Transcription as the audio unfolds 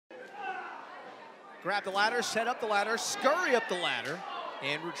grab the ladder, set up the ladder, scurry up the ladder,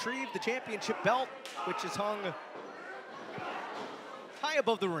 and retrieve the championship belt, which is hung high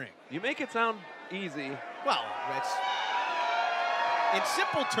above the ring. You make it sound easy. Well, in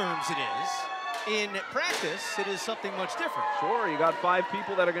simple terms it is. In practice, it is something much different. Sure, you got 5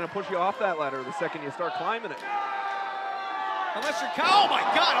 people that are going to push you off that ladder the second you start climbing it. Unless you're, oh my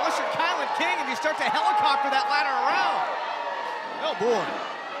God, unless you're KiLynn King and you start to helicopter that ladder around. Oh boy,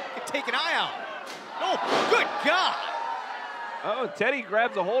 you can take an eye out. Oh, good God. Oh, Teddy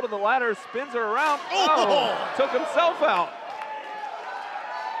grabs a hold of the ladder, spins her around. Oh, took himself out.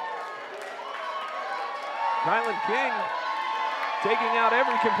 KiLynn King taking out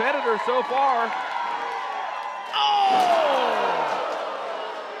every competitor so far. Oh!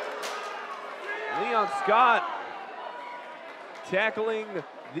 Leon Scott tackling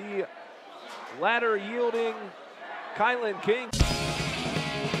the ladder yielding KiLynn King.